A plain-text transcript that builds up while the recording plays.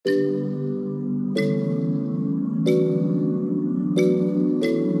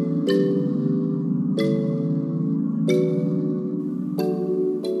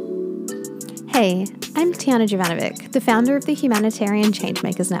Kiana Jovanovic, the founder of the Humanitarian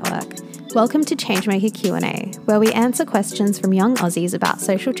Changemakers Network. Welcome to Changemaker Q&A, where we answer questions from young Aussies about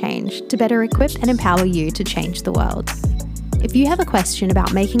social change to better equip and empower you to change the world. If you have a question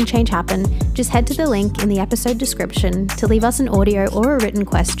about making change happen, just head to the link in the episode description to leave us an audio or a written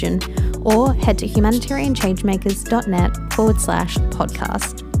question, or head to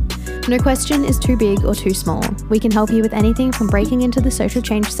humanitarianchangemakers.net/podcast. No question is too big or too small. We can help you with anything from breaking into the social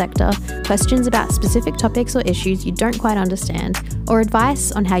change sector, questions about specific topics or issues you don't quite understand, or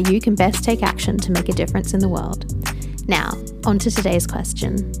advice on how you can best take action to make a difference in the world. Now, on to today's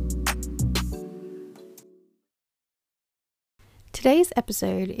question. Today's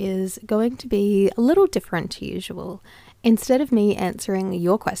episode is going to be a little different to usual. Instead of me answering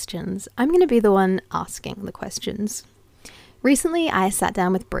your questions, I'm going to be the one asking the questions. Recently, I sat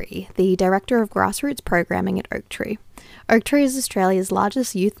down with Bree, the Director of Grassroots Programming at Oaktree. Oaktree is Australia's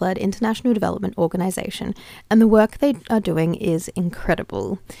largest youth-led international development organisation, and the work they are doing is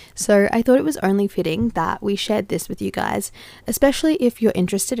incredible. So I thought it was only fitting that we shared this with you guys, especially if you're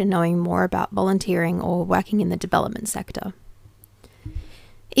interested in knowing more about volunteering or working in the development sector.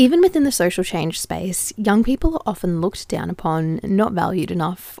 Even within the social change space, young people are often looked down upon, not valued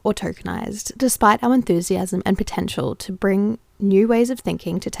enough, or tokenised, despite our enthusiasm and potential to bring new ways of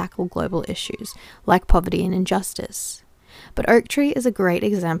thinking to tackle global issues, like poverty and injustice. But Oaktree is a great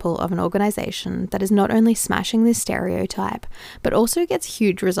example of an organisation that is not only smashing this stereotype, but also gets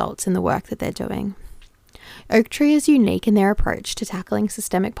huge results in the work that they're doing. Oaktree is unique in their approach to tackling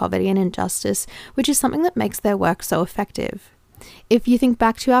systemic poverty and injustice, which is something that makes their work so effective. If you think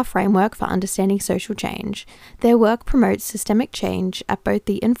back to our framework for understanding social change, their work promotes systemic change at both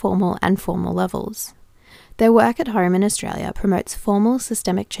the informal and formal levels. Their work at home in Australia promotes formal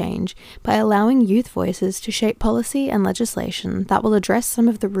systemic change by allowing youth voices to shape policy and legislation that will address some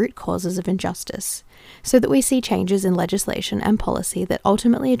of the root causes of injustice, so that we see changes in legislation and policy that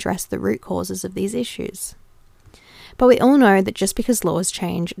ultimately address the root causes of these issues. But we all know that just because laws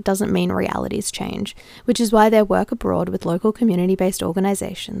change doesn't mean realities change, which is why their work abroad with local community-based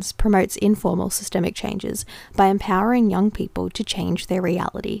organisations promotes informal systemic changes by empowering young people to change their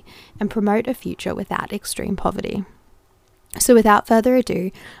reality and promote a future without extreme poverty. So without further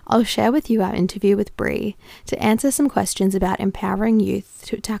ado, I'll share with you our interview with Bree to answer some questions about empowering youth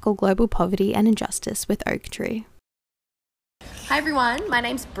to tackle global poverty and injustice with Oaktree. Hi everyone, my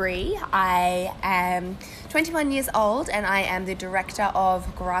name's Bree. I am 21 years old and I am the Director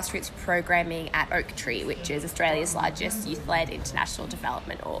of Grassroots Programming at Oaktree, which is Australia's largest youth-led international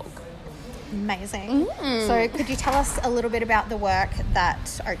development org. Amazing. So could you tell us a little bit about the work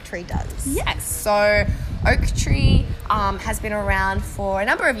that Oaktree does? Yes, so Oaktree has been around for a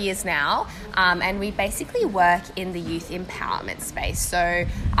number of years now, and we basically work in the youth empowerment space. So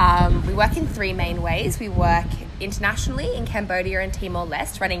we work in three main ways. We work internationally in Cambodia and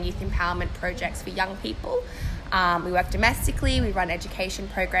Timor-Leste, running youth empowerment projects for young people. We work domestically, we run education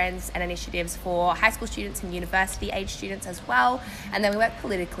programs and initiatives for high school students and university-age students as well. And then we work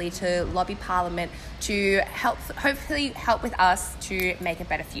politically to lobby Parliament to hopefully help with us to make a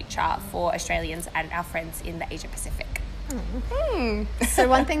better future for Australians and our friends in the Asia Pacific. So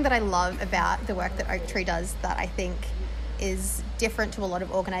one thing that I love about the work that Oaktree does that I think is different to a lot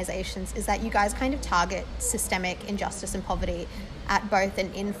of organisations is that you guys kind of target systemic injustice and poverty at both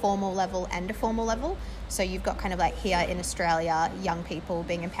an informal level and a formal level. So you've got kind of like here in Australia, young people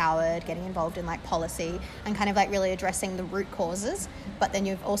being empowered, getting involved in like policy and kind of like really addressing the root causes. But then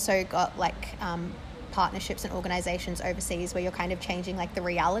you've also got like partnerships and organisations overseas where you're kind of changing like the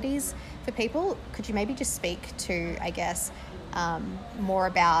realities for people. Could you maybe just speak to, I guess, more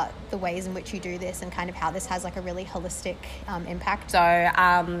about the ways in which you do this and kind of how this has like a really holistic impact? So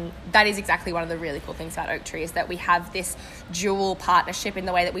that is exactly one of the really cool things about Oaktree is that we have this dual partnership in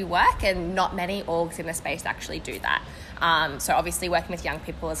the way that we work, and not many orgs in the space actually do that. So obviously working with young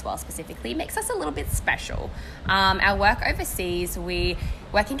people as well specifically makes us a little bit special. Our work overseas, we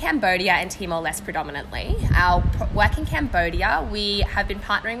work in Cambodia and Timor-Leste predominantly. Our work in Cambodia, we have been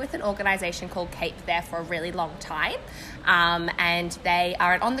partnering with an organisation called Cape there for a really long time. And they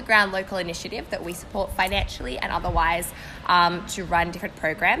are an on-the-ground local initiative that we support financially and otherwise to run different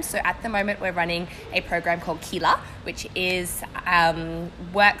programs. So at the moment we're running a program called Kila, which is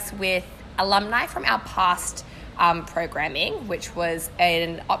works with alumni from our past programming, which was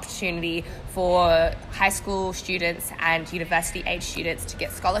an opportunity for high school students and university-age students to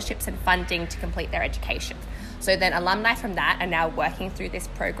get scholarships and funding to complete their education. So then alumni from that are now working through this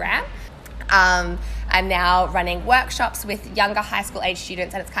program. are now running workshops with younger high school age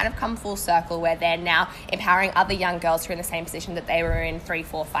students, and it's kind of come full circle where they're now empowering other young girls who are in the same position that they were in 3,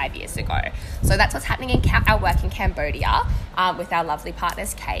 4, 5 years ago. So that's what's happening in our work in Cambodia with our lovely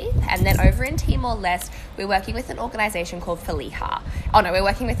partners CAPE. And then over in Timor-Leste, we're working with an organisation called Faliha. We're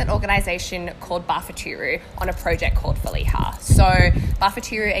working with an organisation called Bafaturu on a project called Faliha. So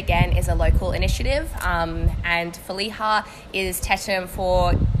Bafaturu, again, is a local initiative, and Faliha is Tetum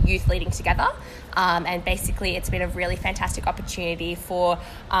for youth leading together. And basically it's been a really fantastic opportunity for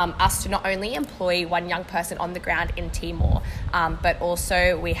us to not only employ one young person on the ground in Timor, but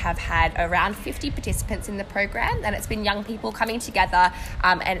also we have had around 50 participants in the program, and it's been young people coming together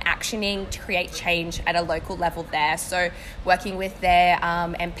and actioning to create change at a local level there. So working with their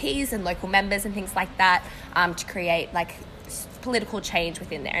MPs and local members and things like that to create like political change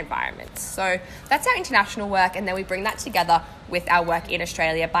within their environments. So that's our international work, and then we bring that together with our work in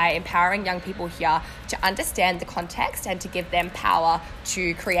Australia by empowering young people here to understand the context and to give them power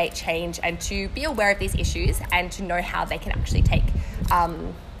to create change and to be aware of these issues and to know how they can actually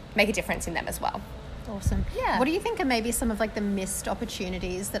make a difference in them as well. Awesome. Yeah. What do you think are maybe some of like the missed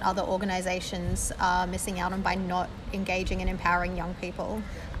opportunities that other organisations are missing out on by not engaging and empowering young people?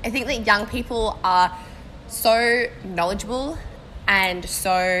 I think that young people are so knowledgeable and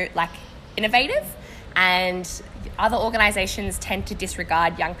so like innovative, and other organisations tend to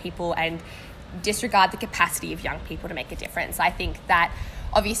disregard young people and disregard the capacity of young people to make a difference. I think that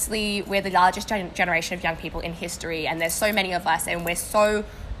obviously we're the largest generation of young people in history, and there's so many of us, and we're so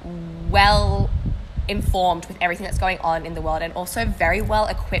well informed with everything that's going on in the world, and also very well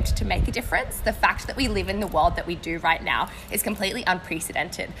equipped to make a difference. The fact that we live in the world that we do right now is completely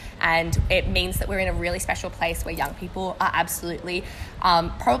unprecedented, and it means that we're in a really special place where young people are absolutely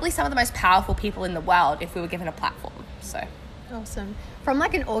probably some of the most powerful people in the world if we were given a platform. So awesome. From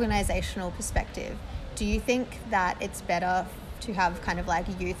like an organizational perspective, do you think that it's better to have kind of like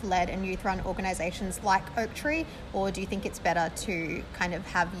youth-led and youth-run organizations like Oaktree, or do you think it's better to kind of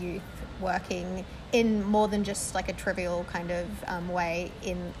have youth working in more than just like a trivial kind of way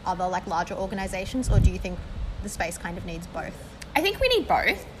in other like larger organizations, or do you think the space kind of needs both? I think we need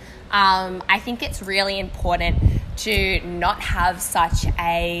both. I think it's really important to not have such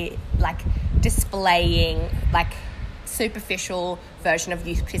a like displaying like superficial version of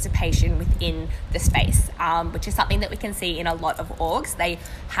youth participation within the space, which is something that we can see in a lot of orgs. They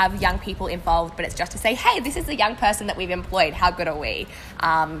have young people involved, but it's just to say, hey, this is the young person that we've employed, how good are we?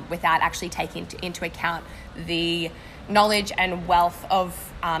 Without actually taking into account the knowledge and wealth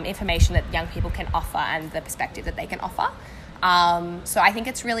of information that young people can offer and the perspective that they can offer. So I think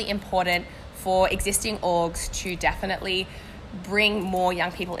it's really important for existing orgs to definitely bring more young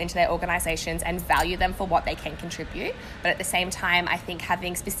people into their organisations and value them for what they can contribute. But at the same time, I think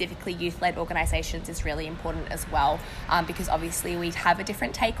having specifically youth-led organisations is really important as well, because obviously we have a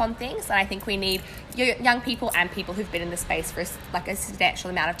different take on things, and I think we need young people and people who've been in the space for like a substantial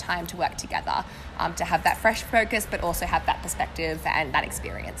amount of time to work together to have that fresh focus, but also have that perspective and that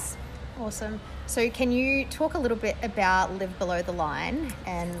experience. Awesome. So can you talk a little bit about Live Below the Line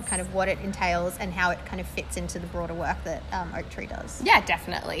and kind of what it entails and how it kind of fits into the broader work that Oaktree does? Yeah,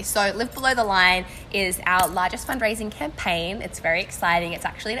 definitely. So Live Below the Line is our largest fundraising campaign. It's very exciting. It's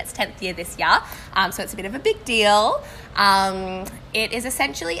actually in its 10th year this year, so it's a bit of a big deal. It is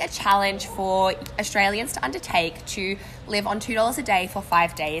essentially a challenge for Australians to undertake to live on $2 a day for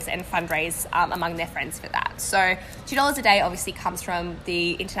 5 days and fundraise among their friends for that. So $2 a day obviously comes from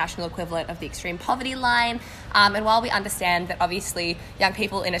the international equivalent of the extreme poverty line. And while we understand that obviously young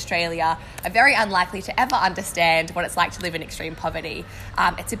people in Australia are very unlikely to ever understand what it's like to live in extreme poverty,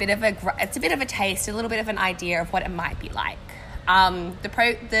 it's a bit of a taste, a little bit of an idea of what it might be like.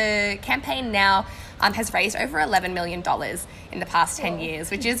 The campaign now has raised over $11 million in the past 10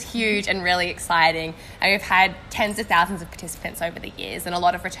 years, which is huge and really exciting. And we've had tens of thousands of participants over the years and a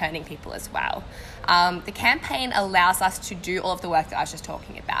lot of returning people as well. The campaign allows us to do all of the work that I was just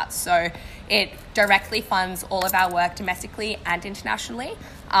talking about. So it directly funds all of our work domestically and internationally,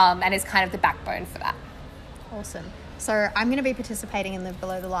 and is kind of the backbone for that. Awesome. So I'm going to be participating in Live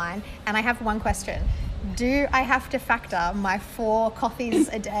Below the Line, and I have one question. Do I have to factor my 4 coffees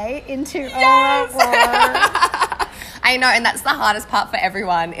a day into yes! I know, and that's the hardest part for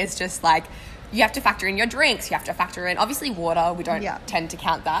everyone. It's just like you have to factor in your drinks, you have to factor in obviously water, we don't tend to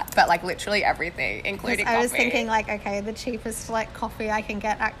count that, but like literally everything, including coffee. I was thinking like, okay, the cheapest like coffee I can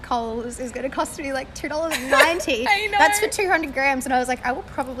get at Coles is going to cost me like $2.90. I know. That's for 200 grams, and I was like, I will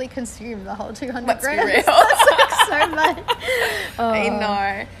probably consume the whole 200 Let's grams. be real. That's like so much. I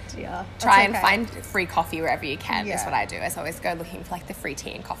know. dear. Try and find free coffee wherever you can. Yeah. Is what I do. I always go looking for like the free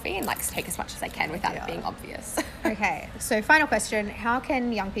tea and coffee and like take as much as I can without it being obvious. Okay, so final question. How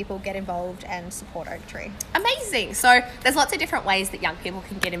can young people get involved and support Oaktree? Amazing. So there's lots of different ways that young people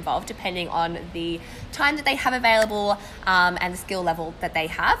can get involved depending on the time that they have available and the skill level that they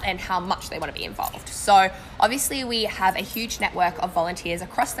have and how much they want to be involved. So obviously we have a huge network of volunteers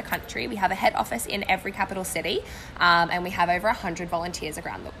across the country. We have a head office in every capital city and we have over 100 volunteers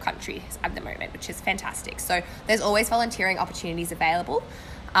around the country at the moment, which is fantastic. So there's always volunteering opportunities available.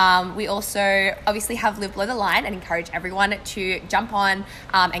 We also obviously have Live Below the Line and encourage everyone to jump on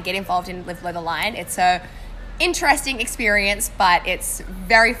and get involved in Live Below the Line. It's a interesting experience, but it's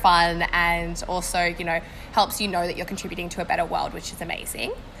very fun and also, you know, helps you know that you're contributing to a better world, which is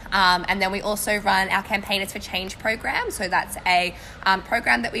amazing. And then we also run our Campaigners for Change program. So that's a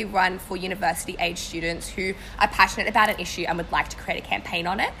program that we run for university age students who are passionate about an issue and would like to create a campaign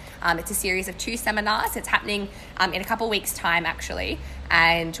on it. It's a series of 2 seminars. It's happening in a couple of weeks' time, actually.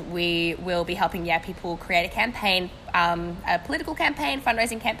 And we will be helping people create a campaign, a political campaign,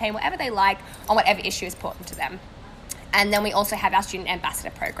 fundraising campaign, whatever they like, on whatever issue is important to them. And then we also have our Student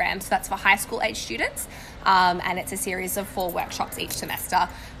Ambassador program. So that's for high school age students. And it's a series of 4 workshops each semester,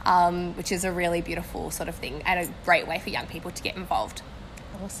 which is a really beautiful sort of thing and a great way for young people to get involved.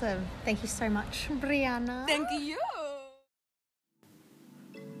 Awesome. Thank you so much, Brianna. Thank you.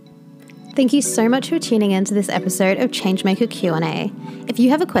 Thank you so much for tuning in to this episode of Changemaker Q&A. If you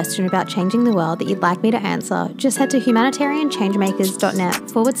have a question about changing the world that you'd like me to answer, just head to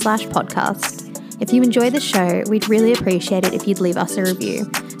humanitarianchangemakers.net/podcast. If you enjoy the show, we'd really appreciate it if you'd leave us a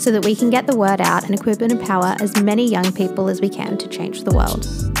review so that we can get the word out and equip and empower as many young people as we can to change the world.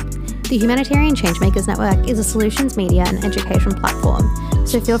 The Humanitarian Changemakers Network is a solutions media and education platform,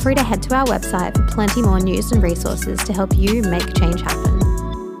 so feel free to head to our website for plenty more news and resources to help you make change happen.